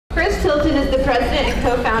Chris Tilton is the president and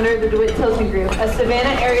co-founder of the DeWitt Tilton Group, a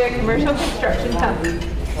Savannah area commercial construction company.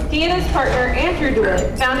 He and his partner, Andrew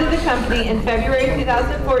DeWitt, founded the company in February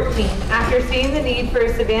 2014 after seeing the need for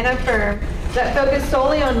a Savannah firm that focused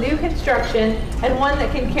solely on new construction and one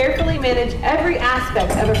that can carefully manage every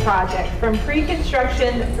aspect of a project from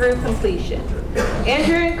pre-construction through completion.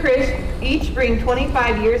 Andrew and Chris each bring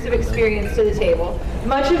 25 years of experience to the table,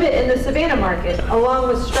 much of it in the Savannah market, along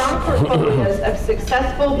with strong portfolios of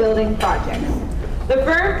successful building projects. The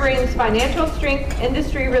firm brings financial strength,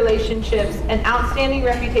 industry relationships, and outstanding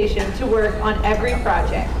reputation to work on every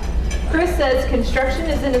project. Chris says construction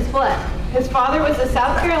is in his blood. His father was a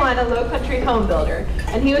South Carolina low-country home builder,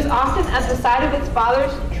 and he was often at the side of his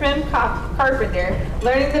father's trim carpenter,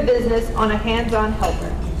 learning the business on a hands-on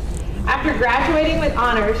helper. After graduating with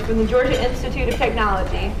honors from the Georgia Institute of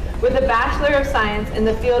Technology with a Bachelor of Science in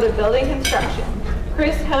the field of building construction,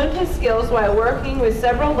 Chris honed his skills while working with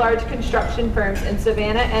several large construction firms in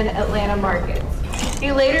Savannah and Atlanta markets.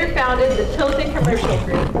 He later founded the Tilton Commercial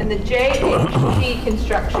Group and the JHG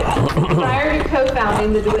Construction prior to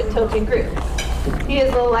co-founding the DeWitt Tilton Group. He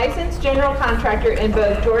is a licensed general contractor in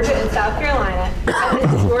both Georgia and South Carolina and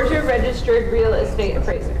is a Georgia registered real estate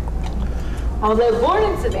appraiser. Although born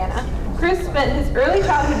in Savannah, Chris spent his early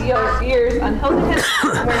childhood years on Hilton Head,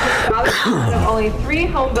 where his father was one of only 3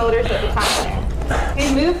 home builders at the time there.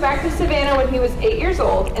 He moved back to Savannah when he was 8 years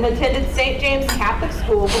old and attended St. James Catholic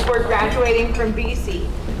School before graduating from BC,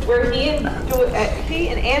 where he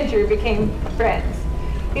and Andrew became friends.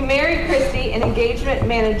 He married Christy, an engagement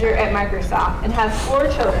manager at Microsoft, and has 4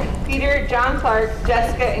 children, Peter, John Clark,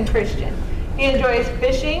 Jessica, and Christian. He enjoys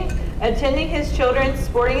fishing, attending his children's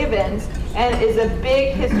sporting events, and is a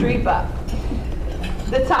big history buff.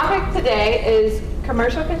 The topic today is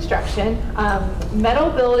commercial construction, metal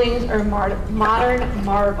buildings or modern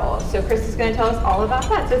marvels. So Chris is going to tell us all about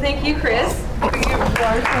that. So thank you, Chris.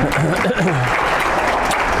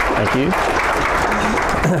 Thank you.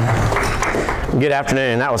 Good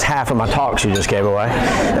afternoon. That was half of my talk she just gave away.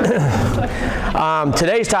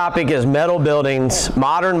 Today's topic is metal buildings,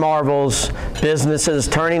 modern marvels, businesses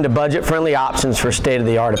turning to budget-friendly options for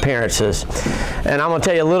state-of-the-art appearances. And I'm going to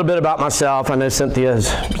tell you a little bit about myself. I know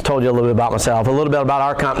Cynthia's told you a little bit about myself, a little bit about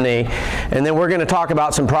our company, and then we're going to talk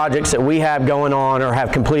about some projects that we have going on or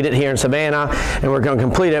have completed here in Savannah, and we're going to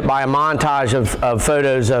complete it by a montage of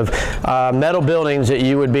photos of metal buildings that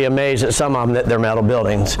you would be amazed at some of them that they're metal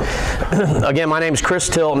buildings. Again, my name is Chris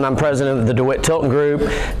Tilton. I'm president of the DeWitt Tilton Group,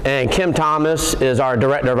 and Kim Thomas is our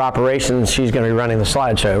director of operations. She's going to be running the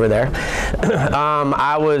slideshow over there.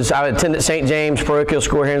 I attended St. James Parochial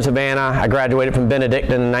School here in Savannah. I graduated from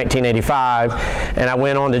Benedictine in 1985, and I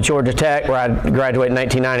went on to Georgia Tech, where I graduated in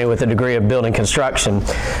 1990 with a degree of building construction.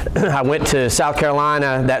 I went to South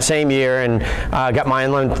Carolina that same year and got my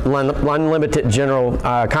unlimited general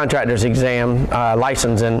contractor's exam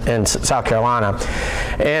license in South Carolina.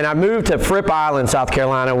 And I moved to Fripp Island, South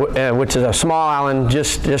Carolina, which is a small island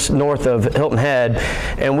just north of Hilton Head.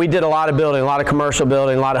 And we did a lot of building, a lot of commercial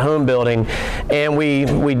building, a lot of home building. And we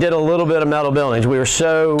did a little bit of metal buildings. We were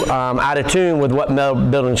so out of tune with what metal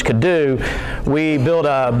buildings could do. We built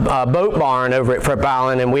a boat barn over at Fripp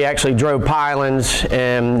Island, and we actually drove pilings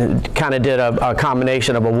and kind of did a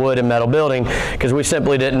combination of a wood and metal building because we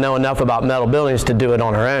simply didn't know enough about metal buildings to do it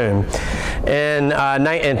on our own. And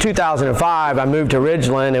in 2005, I moved to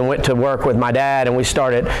Ridgeland and went to work with my dad, and we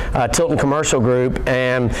started Tilton Commercial Group,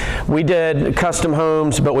 and we did custom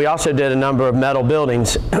homes, but we also did a number of metal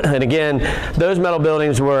buildings. And again, those metal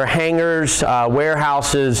buildings were hangars,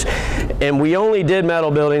 warehouses, and we only did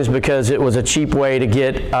metal buildings because it was a cheap way to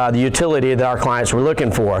get the utility that our clients were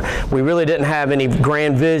looking for. We really didn't have any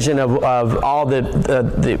grand vision of all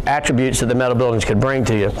the attributes that the metal buildings could bring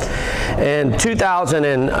to you. In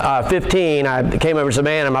 2015, I came over to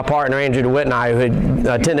Savannah. My partner Andrew DeWitt and I, who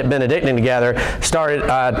had attended Benedictine together, started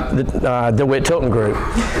the DeWitt Tilton Group.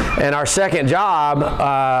 And our second job,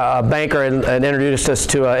 a banker had introduced us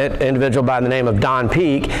to an individual by the name of Don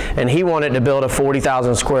Peak, and he wanted to build a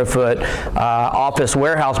 40,000 square foot office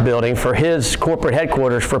warehouse building for his corporate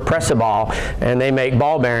headquarters for Presseball, and they make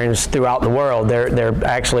ball bearings throughout the world. They're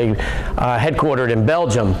actually headquartered in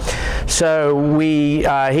Belgium. So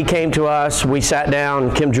he came to us, we sat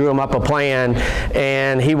down, Kim drew him up a plan,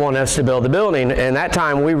 and he wanted us to build the building. building. And that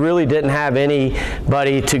time we really didn't have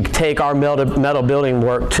anybody to take our metal building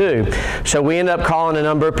work to. So we ended up calling a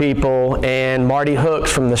number of people, and Marty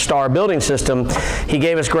Hooks from the Star Building System, he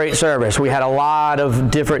gave us great service. We had a lot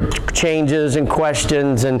of different changes and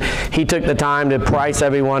questions, and he took the time to price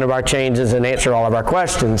every one of our changes and answer all of our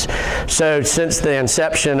questions. So since the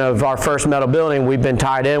inception of our first metal building, we've been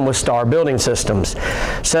tied in with Star Building Systems.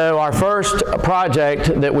 So our first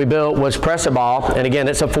project that we built was Pressaball, and again,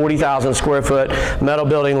 it's a 40,000 square foot metal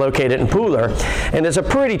building located in Pooler. And it's a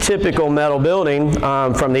pretty typical metal building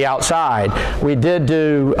from the outside. We did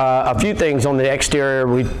do a few things on the exterior.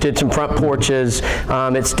 We did some front porches,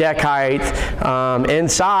 it's deck height.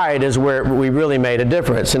 Inside is where we really made a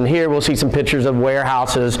difference. And here we'll see some pictures of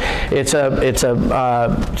warehouses.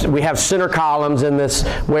 We have center columns in this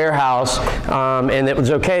warehouse, and it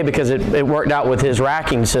was okay because it worked out with his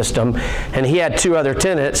racking system. And he had two other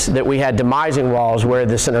tenants that we had demising walls where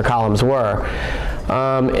the center columns were.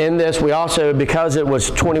 In this, we also, because it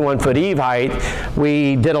was 21-foot eave height,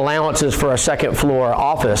 we did allowances for a second floor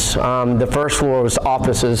office. The first floor was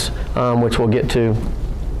offices, which we'll get to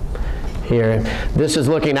here. This is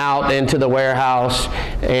looking out into the warehouse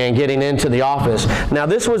and getting into the office. Now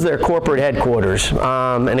this was their corporate headquarters,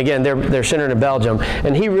 and again they're centered in Belgium,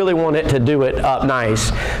 and he really wanted to do it up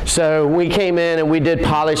nice. So we came in and we did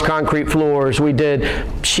polished concrete floors, we did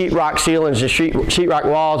sheetrock ceilings to sheetrock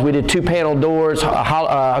walls, we did 2-panel doors,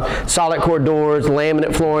 solid core doors,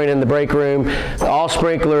 laminate flooring in the break room, all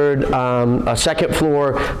sprinklered, a second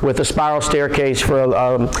floor with a spiral staircase for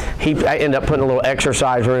he ended up putting a little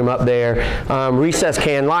exercise room up there. Recessed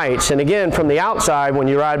can lights, and again from the outside when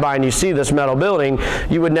you ride by and you see this metal building,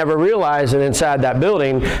 you would never realize that inside that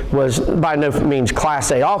building was by no means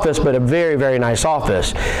Class A office, but a very, very nice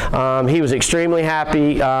office. He was extremely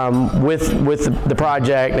happy with the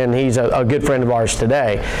project, and he's a good friend of ours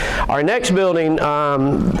today. Our next building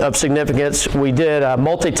of significance, we did a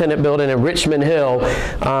multi-tenant building in Richmond Hill,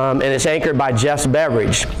 and it's anchored by Jeff's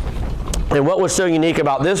Beverage. And what was so unique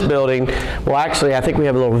about this building, well actually I think we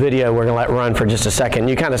have a little video we're going to let run for just a second.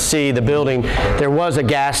 You kind of see the building, there was a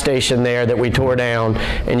gas station there that we tore down,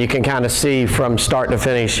 and you can kind of see from start to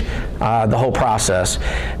finish the whole process.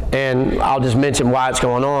 And I'll just mention why it's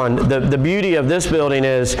going on. The beauty of this building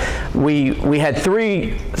is we had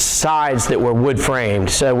 3 sides that were wood framed.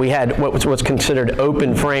 So we had what's considered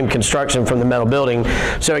open frame construction from the metal building.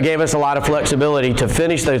 So it gave us a lot of flexibility to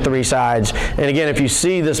finish those 3 sides. And again, if you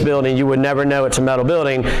see this building, you would never know it's a metal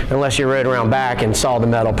building unless you rode around back and saw the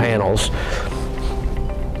metal panels.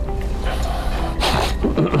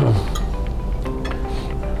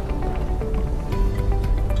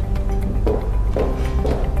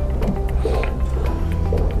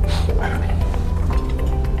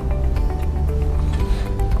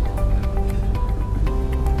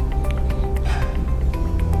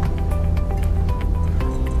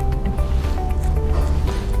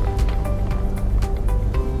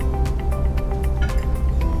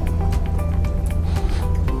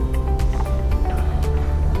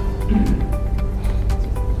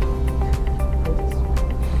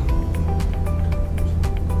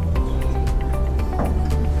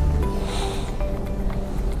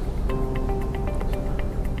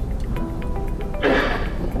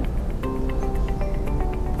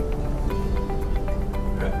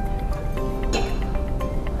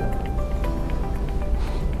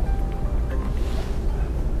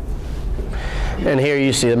 And here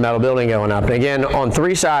you see the metal building going up. And again, on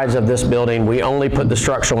 3 sides of this building, we only put the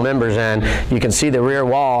structural members in. You can see the rear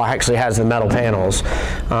wall actually has the metal panels.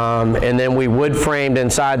 And then we wood framed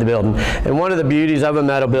inside the building. And one of the beauties of a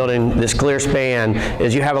metal building, this clear span,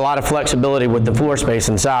 is you have a lot of flexibility with the floor space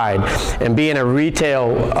inside. And being a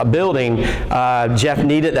retail building, Jeff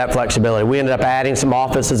needed that flexibility. We ended up adding some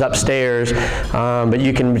offices upstairs, but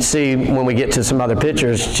you can see when we get to some other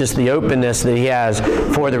pictures, just the openness that he has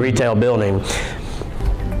for the retail building.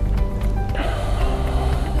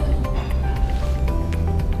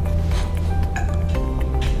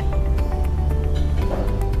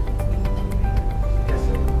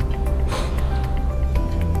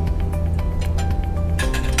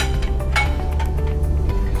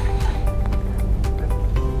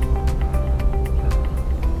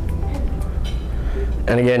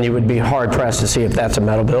 And again, you would be hard-pressed to see if that's a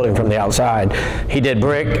metal building from the outside. He did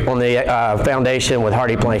brick on the foundation with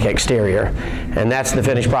hardy plank exterior. And that's the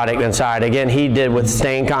finished product inside. Again, he did with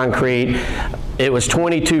stained concrete. It was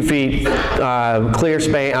 22 feet clear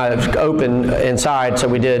span, open inside, so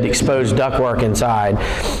we did exposed ductwork inside.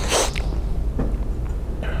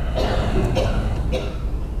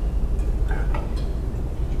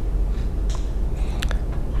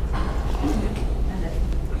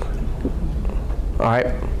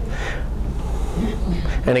 right?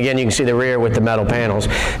 And again, you can see the rear with the metal panels.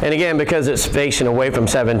 And again, because it's facing away from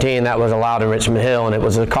 17, that was allowed in Richmond Hill, and it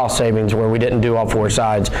was a cost savings where we didn't do all 4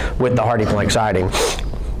 sides with the hardy plank siding.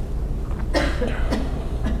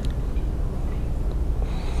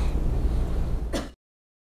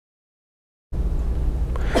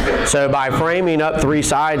 So by framing up 3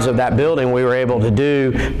 sides of that building, we were able to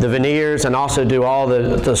do the veneers and also do all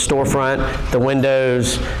the storefront, the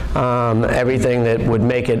windows, everything that would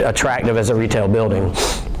make it attractive as a retail building.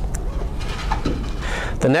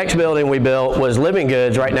 The next building we built was Living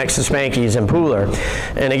Goods right next to Spanky's in Pooler.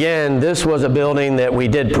 And again, this was a building that we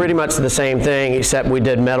did pretty much the same thing, except we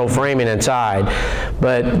did metal framing inside.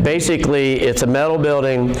 But basically, it's a metal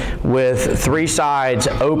building with 3 sides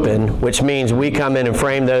open, which means we come in and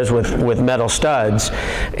frame those with metal studs.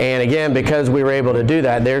 And again, because we were able to do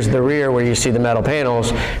that, there's the rear where you see the metal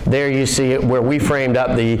panels. There you see it where we framed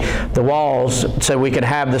up the walls so we could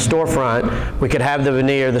have the storefront, we could have the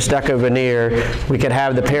veneer, the stucco veneer, we could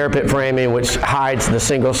have the parapet framing, which hides the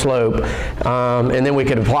single slope, and then we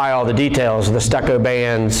could apply all the details, the stucco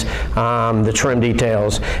bands, the trim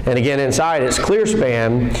details. And again, inside it's clear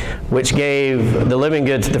span, which gave the Living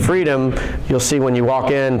Goods the freedom. You'll see when you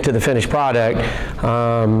walk into the finished product,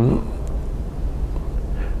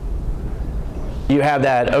 you have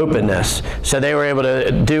that openness. So they were able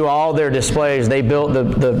to do all their displays. They built the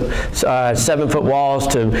 7-foot walls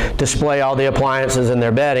to display all the appliances and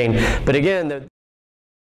their bedding. But again, the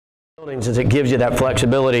buildings is it gives you that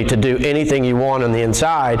flexibility to do anything you want on the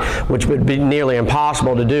inside, which would be nearly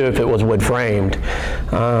impossible to do if it was wood framed.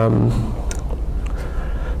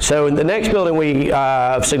 So in the next building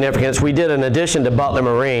of significance, we did an addition to Butler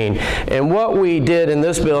Marine. And what we did in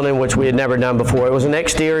this building, which we had never done before, it was an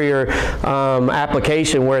exterior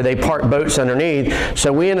application where they park boats underneath.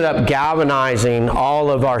 So we ended up galvanizing all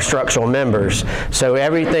of our structural members. So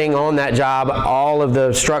everything on that job, all of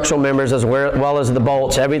the structural members as well as the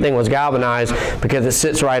bolts, everything was galvanized because it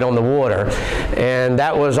sits right on the water. And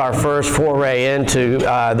that was our first foray into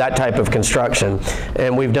that type of construction.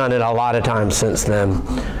 And we've done it a lot of times since then.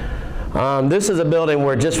 This is a building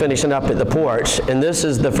we're just finishing up at the porch, and this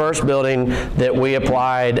is the first building that we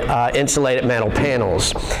applied insulated metal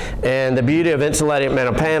panels. And the beauty of insulated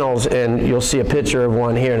metal panels, and you'll see a picture of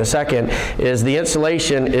one here in a second, is the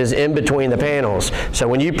insulation is in between the panels. So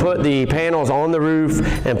when you put the panels on the roof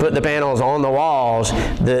and put the panels on the walls,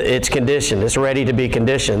 it's conditioned. It's ready to be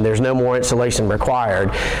conditioned. There's no more insulation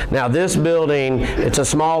required. Now this building, it's a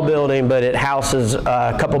small building, but it houses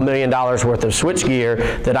a couple $1 million worth of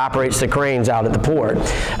switchgear that operates the cranes out at the port.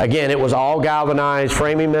 Again, it was all galvanized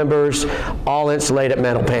framing members, all insulated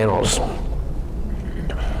metal panels.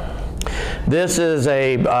 This is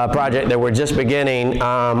a project that we're just beginning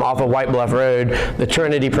off of White Bluff Road, the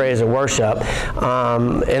Trinity Praise and Worship.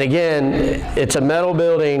 And again, it's a metal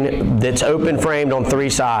building that's open framed on 3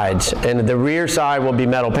 sides. And the rear side will be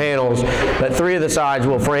metal panels, but 3 of the sides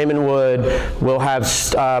will frame in wood. We'll have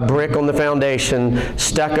brick on the foundation,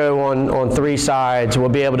 stucco on 3 sides. We'll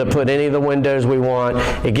be able to put any of the windows we want.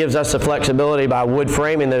 It gives us the flexibility by wood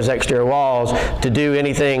framing those exterior walls to do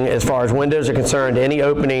anything as far as windows are concerned, any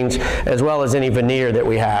openings, as well as any veneer that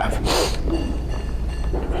we have.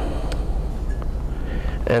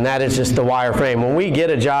 And that is just the wire frame. When we get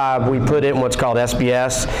a job, we put in what's called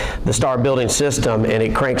SBS, the Star Building System, and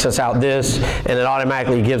it cranks us out this, and it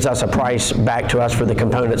automatically gives us a price back to us for the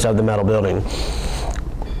components of the metal building.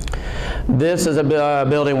 This is a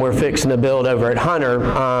building we're fixing to build over at Hunter.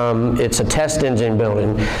 It's a test engine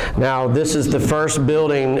building. Now, this is the first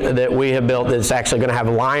building that we have built that's actually going to have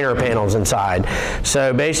liner panels inside.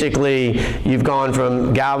 So basically, you've gone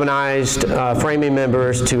from galvanized framing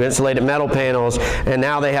members to insulated metal panels, and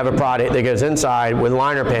now they have a product that goes inside with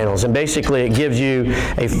liner panels. And basically, it gives you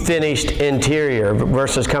a finished interior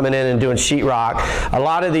versus coming in and doing sheetrock. A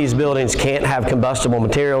lot of these buildings can't have combustible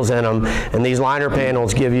materials in them, and these liner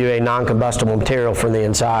panels give you a non-combustible material from the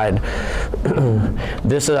inside.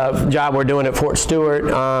 This is a job we're doing at Fort Stewart,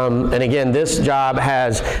 and again, this job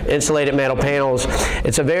has insulated metal panels.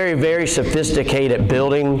 It's a very, very sophisticated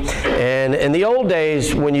building, and in the old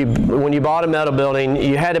days, when you bought a metal building,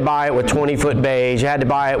 you had to buy it with 20-foot bays, you had to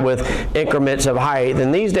buy it with increments of height,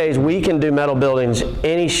 and these days we can do metal buildings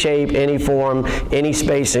any shape, any form, any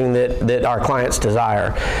spacing that our clients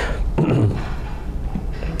desire.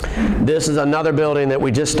 This is another building that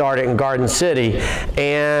we just started in Garden City,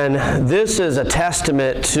 and this is a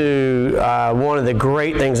testament to one of the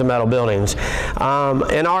great things of metal buildings.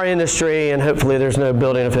 In our industry, and hopefully there's no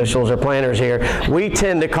building officials or planners here, we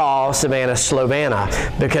tend to call Savannah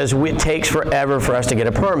Slovana because it takes forever for us to get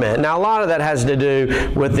a permit. Now, a lot of that has to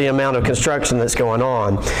do with the amount of construction that's going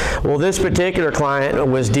on. Well, this particular client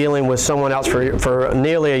was dealing with someone else for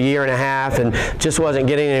nearly a year and a half and just wasn't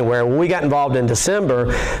getting anywhere. We got involved in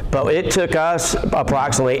December, but it took us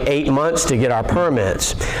approximately 8 months to get our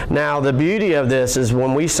permits. Now, the beauty of this is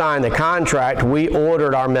when we signed the contract, we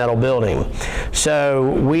ordered our metal building.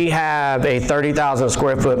 So we have a 30,000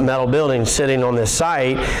 square foot metal building sitting on this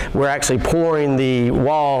site. We're actually pouring the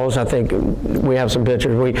walls. I think we have some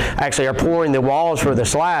pictures. We actually are pouring the walls for the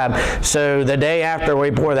slab. So the day after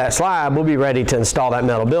we pour that slab, we'll be ready to install that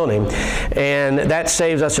metal building. And that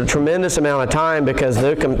saves us a tremendous amount of time because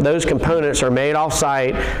those components are made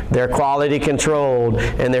off-site, they're quality controlled,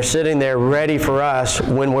 and they're sitting there ready for us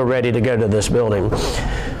when we're ready to go to this building.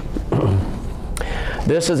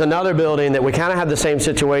 This is another building that we kind of have the same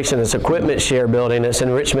situation. It's Equipment Share building. It's in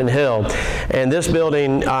Richmond Hill. And this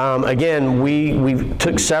building, again, we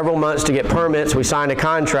took several months to get permits. We signed a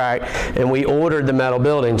contract, and we ordered the metal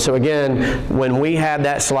building. So again, when we have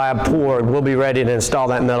that slab poured, we'll be ready to install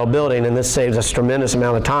that metal building, and this saves us a tremendous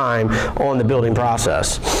amount of time on the building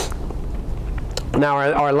process. Now,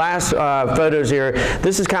 our last photos here,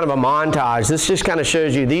 this is kind of a montage. This just kind of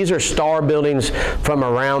shows you, these are star buildings from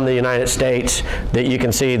around the United States that you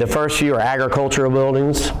can see. The first few are agricultural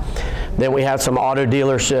buildings. Then we have some auto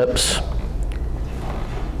dealerships,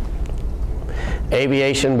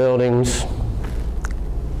 aviation buildings,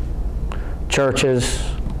 churches,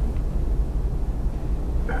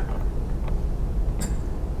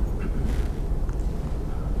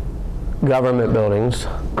 government buildings,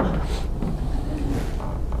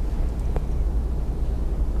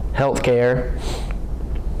 healthcare,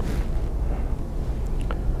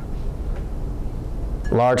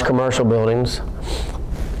 large commercial buildings,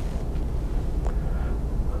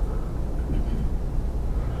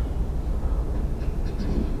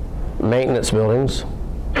 maintenance buildings,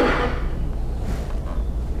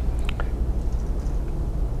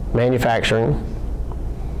 manufacturing,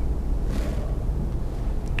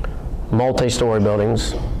 multi-story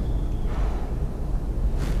buildings,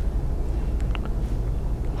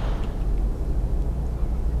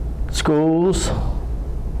 schools,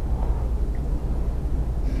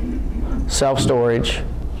 self-storage,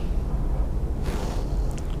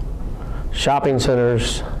 shopping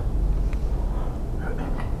centers,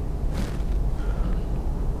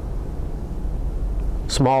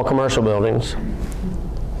 small commercial buildings,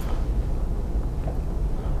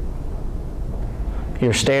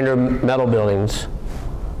 your standard metal buildings,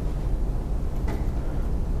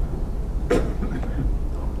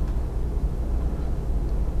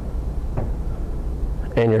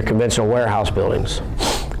 and your conventional warehouse buildings.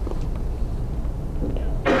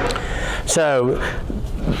 So,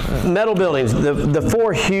 metal buildings, the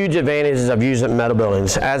four huge advantages of using metal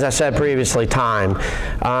buildings. As I said previously, time.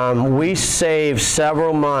 We save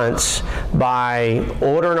several months by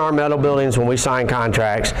ordering our metal buildings when we sign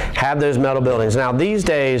contracts, have those metal buildings. Now these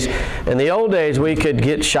days, in the old days, we could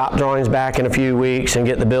get shop drawings back in a few weeks and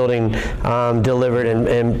get the building delivered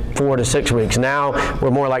in 4 to 6 weeks. Now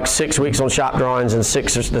we're more like 6 weeks on shop drawings and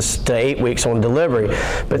 6 to 8 weeks on delivery.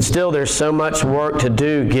 But still, there's so much work to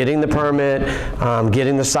do getting the permit,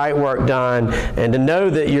 getting the site work done, and to know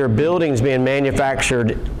that your building's being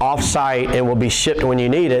manufactured off-site and will be shipped when you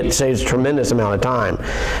need it saves a tremendous amount of time.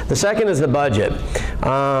 The second is the budget.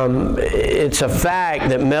 It's a fact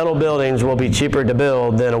that metal buildings will be cheaper to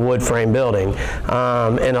build than a wood frame building.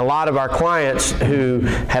 And a lot of our clients who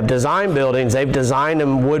have designed buildings, they've designed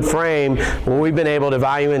them wood frame when we've been able to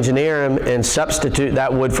value engineer them and substitute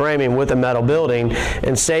that wood framing with a metal building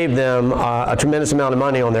and save them a tremendous amount of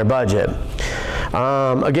money on their budget.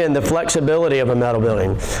 Again, the flexibility of a metal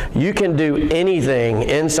building. You can do anything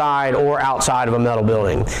inside or outside of a metal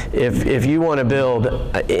building. If you want to build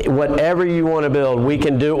whatever you want to build, we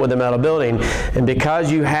can do it with a metal building. And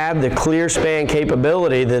because you have the clear span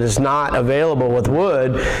capability that is not available with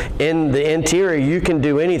wood, in the interior you can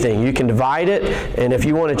do anything. You can divide it, and if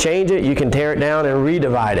you want to change it, you can tear it down and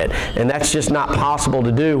redivide it. And that's just not possible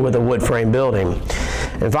to do with a wood frame building.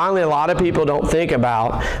 And finally, a lot of people don't think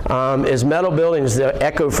about is metal buildings, the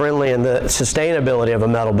eco-friendly and the sustainability of a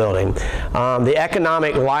metal building. The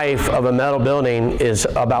economic life of a metal building is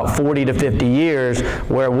about 40 to 50 years,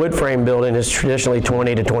 where a wood frame building is traditionally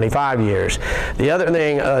 20 to 25 years. The other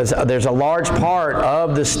thing is there's a large part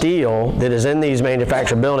of the steel that is in these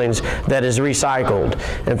manufactured buildings that is recycled.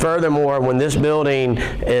 And furthermore, when this building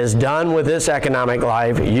is done with this economic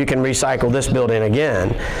life, you can recycle this building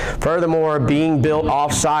again. Furthermore, being built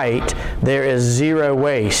off-site, there is zero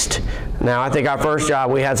waste. Now, I think our first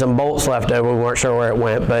job, we had some bolts left over. We weren't sure where it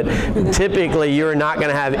went, but typically you're not going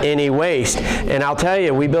to have any waste. And I'll tell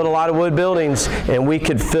you, we built a lot of wood buildings, and we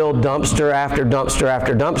could fill dumpster after dumpster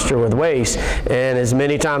after dumpster with waste. And as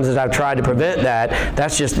many times as I've tried to prevent that,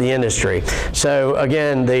 that's just the industry. So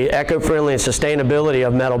again, the eco-friendly and sustainability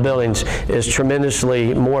of metal buildings is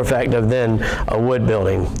tremendously more effective than a wood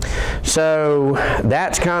building. So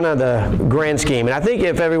that's kind of the grand scheme. And I think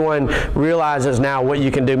if everyone realizes now what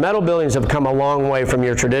you can do, metal buildings have come a long way from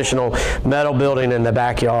your traditional metal building in the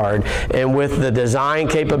backyard. And with the design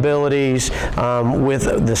capabilities,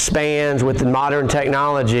 with the spans, with the modern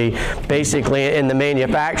technology, basically in the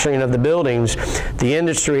manufacturing of the buildings, the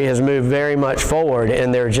industry has moved very much forward,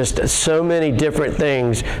 and there are just so many different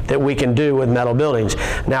things that we can do with metal buildings.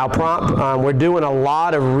 Now, we're doing a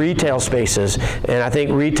lot of retail spaces, and I think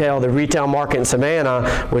the retail market in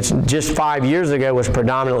Savannah, which just 5 years ago was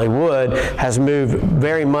predominantly wood, has moved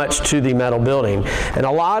very much to the metal building. And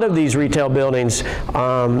a lot of these retail buildings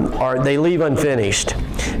they leave unfinished.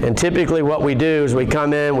 And typically what we do is we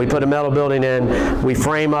come in, we put a metal building in, we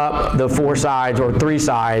frame up the 4 sides or 3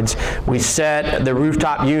 sides, we set the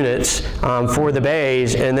rooftop units for the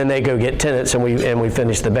bays, and then they go get tenants, and we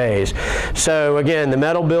finish the bays. So again, the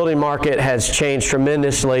metal building market has changed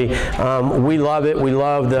tremendously. We love it. We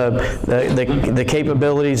love the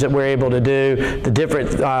capabilities that we're able to do, the different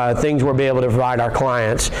things we'll be able to provide our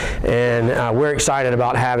clients, and we're excited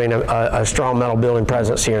about having a strong metal building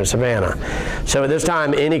presence here in Savannah. So at this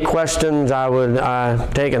time, any questions I would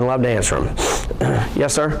take and love to answer them.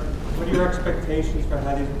 Yes, sir? What are your expectations for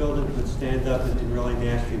how these buildings would stand up in really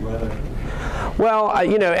nasty weather? Well,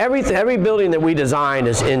 you know, every building that we design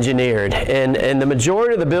is engineered, and the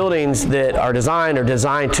majority of the buildings that are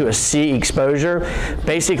designed to a sea exposure.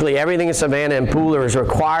 Basically, everything in Savannah and Pooler is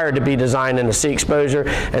required to be designed in a sea exposure,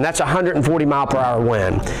 and that's 140 mile per hour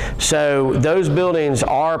wind. So those buildings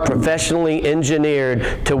are professionally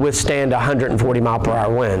engineered to withstand 140 mile per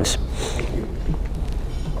hour winds.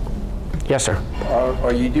 Yes, sir.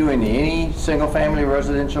 Are you doing any single-family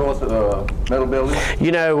residential with metal buildings?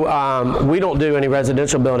 You know, we don't do any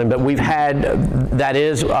residential building, but we've had, that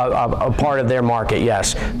is a part of their market,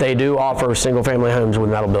 yes. They do offer single-family homes with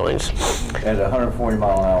metal buildings. At 140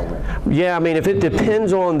 mile an hour wind? Yeah, I mean, it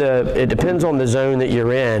depends on the zone that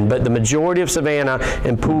you're in, but the majority of Savannah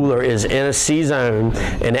and Pooler is in a C zone,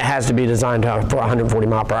 and it has to be designed for 140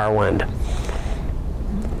 mile per hour wind.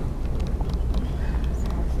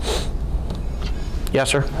 Yes,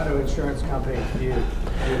 sir? How do insurance companies view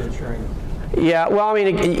insuring? Yeah, well, I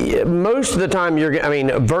mean, most of the time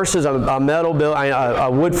versus a metal a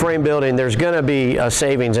wood frame building, there's going to be a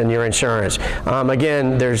savings in your insurance.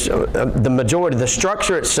 Again, there's the majority, the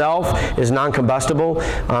structure itself is non-combustible.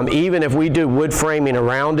 Even if we do wood framing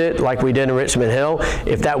around it, like we did in Richmond Hill,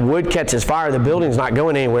 if that wood catches fire, the building's not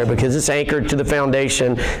going anywhere because it's anchored to the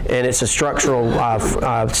foundation and it's a structural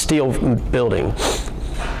steel building.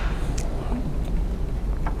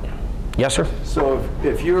 Yes, sir? So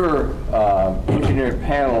if your engineered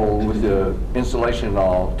panel with the insulation and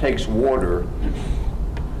all takes water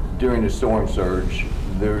during the storm surge,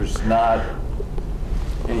 there's not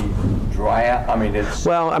any dry out? I mean, it's...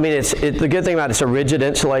 Well, I mean, the good thing about it's a rigid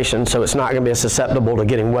insulation, so it's not going to be as susceptible to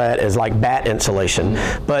getting wet as like bat insulation.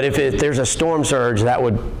 But if there's a storm surge, that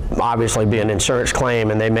would obviously be an insurance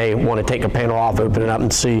claim, and they may want to take a panel off, open it up,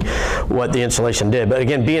 and see what the insulation did. But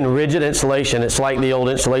again, being rigid insulation, it's like the old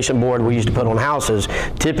insulation board we used to put on houses.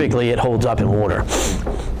 Typically, it holds up in water.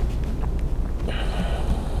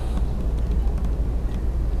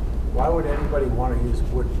 Why would anybody want to use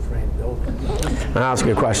wood frame building? That's a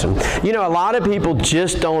good question. You know, a lot of people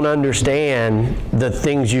just don't understand the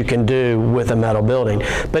things you can do with a metal building,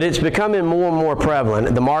 but it's becoming more and more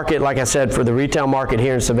prevalent. The market, like I said, for the retail market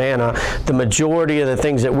here in Savannah, the majority of the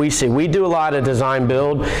things that we see, we do a lot of design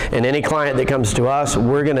build, and any client that comes to us,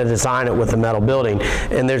 we're going to design it with a metal building.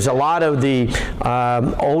 And there's a lot of the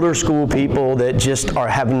older school people that just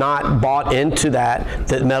have not bought into that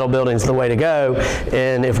metal building's the way to go.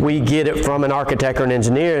 And if we get it from an architect or an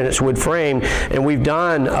engineer and it's wood frame, and we've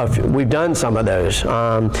done some of those.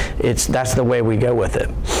 That's the way we go with it.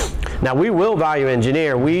 Now, we will value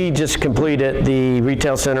engineer. We just completed the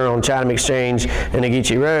retail center on Chatham Exchange and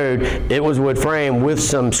Ageechee Road. It was wood frame with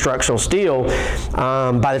some structural steel.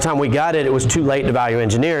 By the time we got it, it was too late to value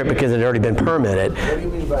engineer it because it had already been permitted. What do you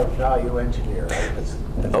mean by value engineer? That's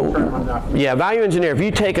a term I'm not familiar. Yeah, value engineer, if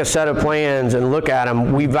you take a set of plans and look at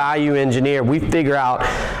them, we value engineer. We figure out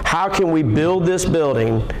how can we build this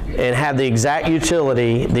building and have the exact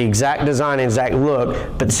utility, the exact design, exact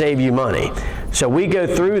look, but save you money. So we go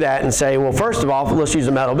through that and say, well, first of all, let's use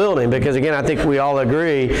a metal building, because again, I think we all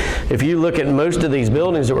agree, if you look at most of these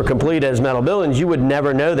buildings that were completed as metal buildings, you would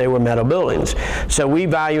never know they were metal buildings. So we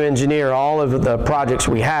value engineer all of the projects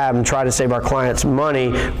we have and try to save our clients money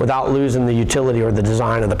without losing the utility or the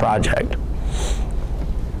design of the project.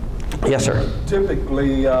 Yes, sir.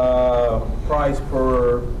 Typically, price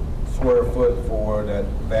per square foot for that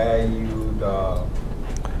valued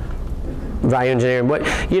value engineering,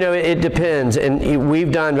 what, you know, it depends, and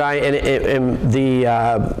we've done value, and the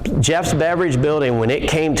Jeff's Beverage building, when it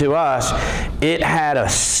came to us, it had a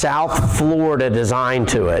South Florida design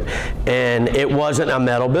to it, and it wasn't a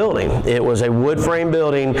metal building. It was a wood frame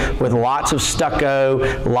building with lots of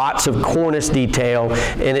stucco, lots of cornice detail,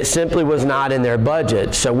 and it simply was not in their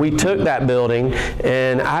budget. So we took that building,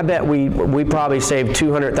 and I bet we probably saved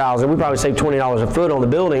 $200,000. We probably saved $20 a foot on the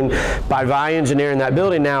building by value engineering that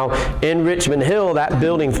building. Now, in Richmond Hill, that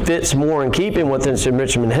building fits more in keeping with this in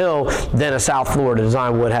Richmond Hill than a South Florida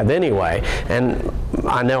design would have anyway. And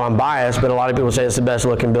I know I'm biased, but a lot of people say it's the best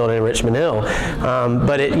looking building in Richmond Hill.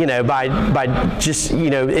 But it, you know, by just, you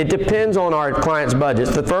know, it depends on our client's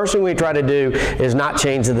budgets. The first thing we try to do is not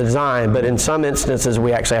change the design, but in some instances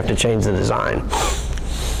we actually have to change the design.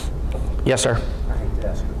 Yes, sir. I hate to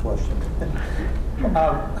ask a question.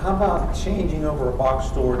 How about changing over a box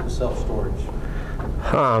storage to self-storage?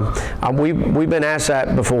 We've been asked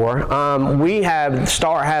that before.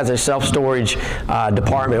 Star has a self-storage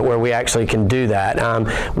department where we actually can do that.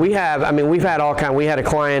 We've had all kind. We had a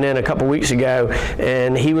client in a couple weeks ago,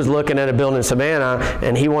 and he was looking at a building in Savannah,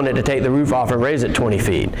 and he wanted to take the roof off and raise it 20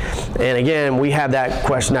 feet. And again, we have that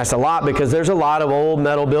question asked a lot because there's a lot of old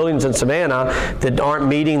metal buildings in Savannah that aren't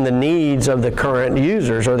meeting the needs of the current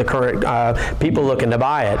users or the current people looking to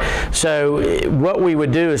buy it. So what we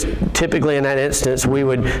would do is typically in that instance, we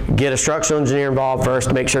would get a structural engineer involved first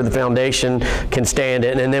to make sure the foundation can stand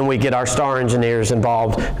it, and then we get our Star engineers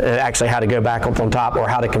involved actually how to go back up on top or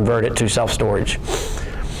how to convert it to self-storage.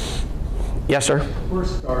 Yes, sir? Where's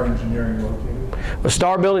Star Engineering located? The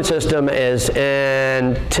Star Building System is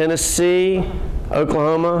in Tennessee,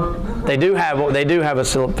 Oklahoma. They do have a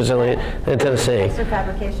facility in Tennessee. It's a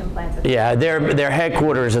fabrication plant. Yeah, their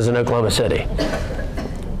headquarters is in Oklahoma City.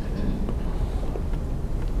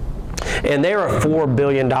 And they're a $4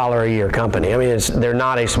 billion a year company. I mean, they're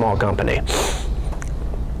not a small company.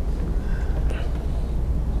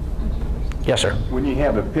 Yes, sir. When you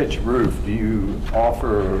have a pitch roof, do you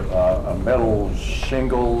offer a metal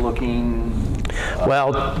shingle looking?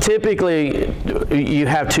 Well, typically you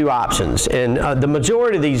have two options, and the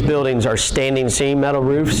majority of these buildings are standing seam metal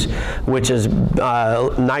roofs, which is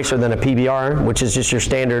nicer than a PBR, which is just your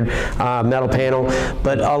standard metal panel.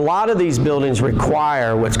 But a lot of these buildings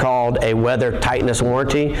require what's called a weather tightness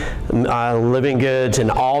warranty. Living Goods and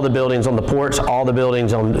all the buildings on the ports, all the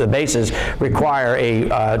buildings on the bases require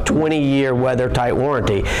a 20-year weather tight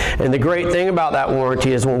warranty. And the great thing about that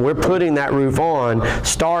warranty is when we're putting that roof on,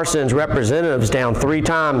 Star sends representatives down 3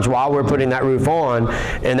 times while we're putting that roof on,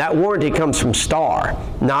 and that warranty comes from Star,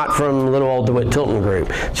 not from little old DeWitt Tilton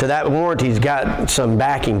Group. So that warranty's got some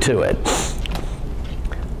backing to it.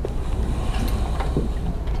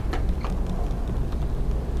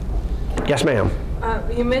 Yes, ma'am.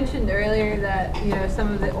 You mentioned earlier that, you know,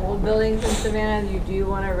 some of the old buildings in Savannah, you do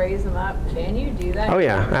want to raise them up. Can you do that? Oh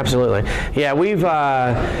yeah, absolutely. Yeah, we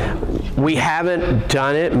haven't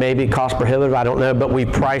done it. Maybe cost prohibitive, I don't know, but we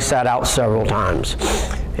priced that out several times.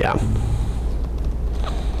 Yeah.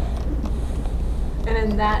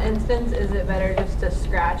 And in that instance, is it better just to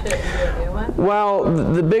scratch it and do a new one? Well,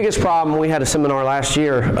 the biggest problem, we had a seminar last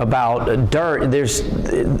year about dirt. There's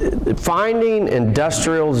finding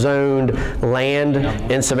industrial zoned land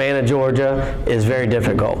in Savannah, Georgia is very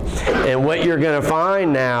difficult. And what you're going to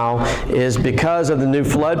find now is because of the new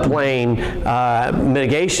floodplain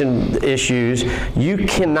mitigation issues, you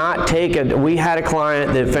cannot take we had a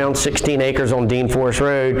client that found 16 acres on Dean Forest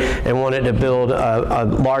Road and wanted to build a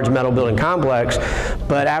large metal building complex.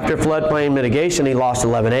 But after floodplain mitigation, he lost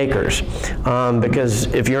 11 acres. Because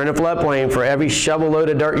if you're in a floodplain, for every shovel load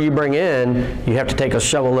of dirt you bring in, you have to take a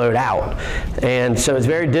shovel load out. And so it's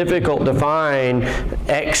very difficult to find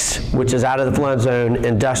X, which is out of the flood zone,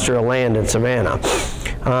 industrial land in Savannah.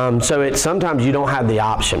 So sometimes you don't have the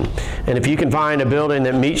option. And if you can find a building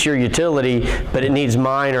that meets your utility, but it needs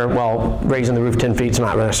minor, well, raising the roof 10 feet is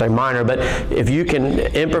not necessarily minor, but if you can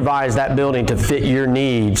improvise that building to fit your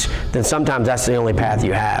needs, then sometimes that's the only path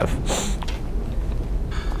you have.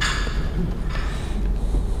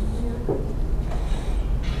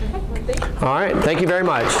 All right, thank you very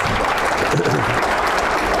much.